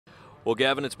Well,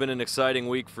 Gavin, it's been an exciting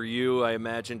week for you, I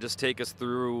imagine. Just take us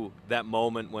through that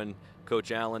moment when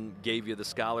Coach Allen gave you the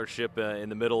scholarship in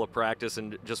the middle of practice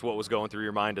and just what was going through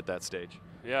your mind at that stage.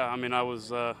 Yeah, I mean, I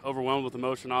was overwhelmed with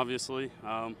emotion. Obviously,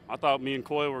 I thought me and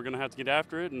Coy were going to have to get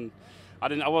after it, and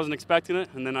I wasn't expecting it.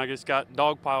 And then I just got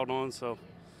dog piled on, so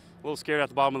a little scared at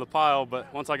the bottom of the pile.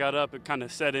 But once I got up, it kind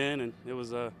of set in, and it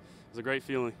was a great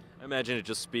feeling. I imagine it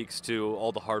just speaks to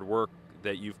all the hard work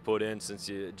that you've put in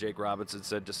since Jake Robinson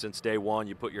said just since day one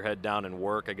you put your head down and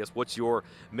work. I guess what's your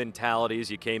mentality as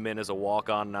you came in as a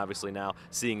walk-on and obviously now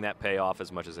seeing that pay off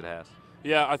as much as it has?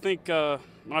 Yeah, I think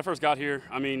when I first got here,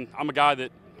 I mean, I'm a guy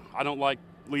that I don't like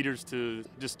leaders to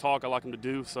just talk. I like them to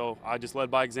do. So I just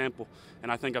led by example,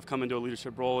 and I think I've come into a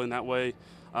leadership role in that way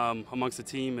amongst the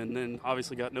team, and then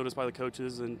obviously got noticed by the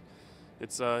coaches, and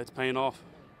it's paying off.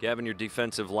 Gavin, your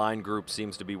defensive line group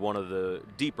seems to be one of the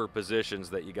deeper positions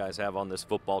that you guys have on this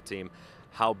football team.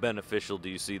 How beneficial do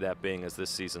you see that being as this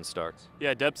season starts?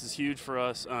 Yeah, depth is huge for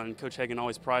us, and Coach Hagan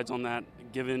always prides on that,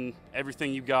 giving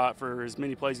everything you got for as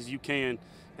many plays as you can,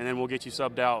 and then we'll get you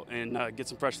subbed out and get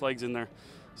some fresh legs in there.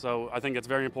 So I think it's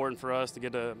very important for us to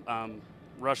get a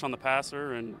rush on the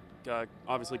passer and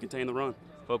obviously contain the run.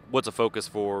 What's a focus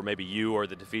for maybe you or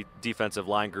the defensive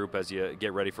line group as you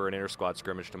get ready for an inter-squad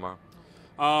scrimmage tomorrow?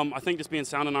 I think just being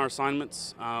sound in our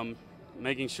assignments,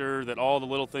 making sure that all the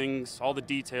little things, all the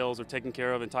details are taken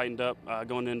care of and tightened up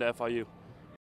going into FIU.